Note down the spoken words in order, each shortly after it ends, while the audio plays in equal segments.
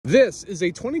This is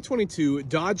a 2022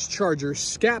 Dodge Charger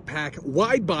Scat Pack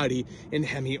wide body in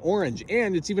Hemi orange,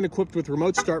 and it's even equipped with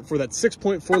remote start for that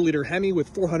 6.4 liter Hemi with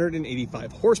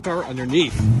 485 horsepower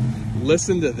underneath.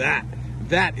 Listen to that.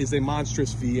 That is a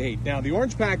monstrous V8. Now, the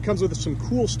orange pack comes with some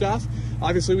cool stuff.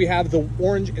 Obviously, we have the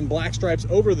orange and black stripes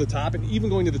over the top and even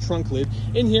going to the trunk lid.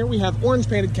 In here, we have orange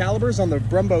painted calipers on the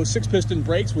Brembo 6-piston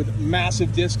brakes with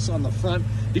massive discs on the front.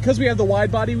 Because we have the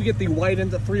wide body, we get the wide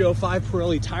end 305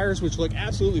 Pirelli tires, which look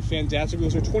absolutely fantastic.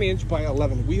 Those are 20-inch by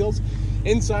 11 wheels.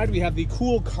 Inside, we have the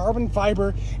cool carbon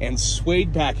fiber and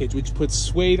suede package, which puts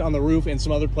suede on the roof and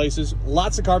some other places.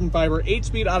 Lots of carbon fiber,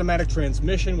 8-speed automatic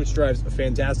transmission, which drives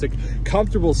fantastic,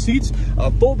 comfortable seats,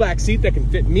 a full back seat that can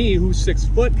fit me, who's 6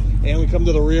 foot, and we come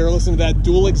to the rear. Listen to that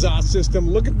dual exhaust system.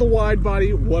 Look at the wide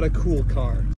body. What a cool car.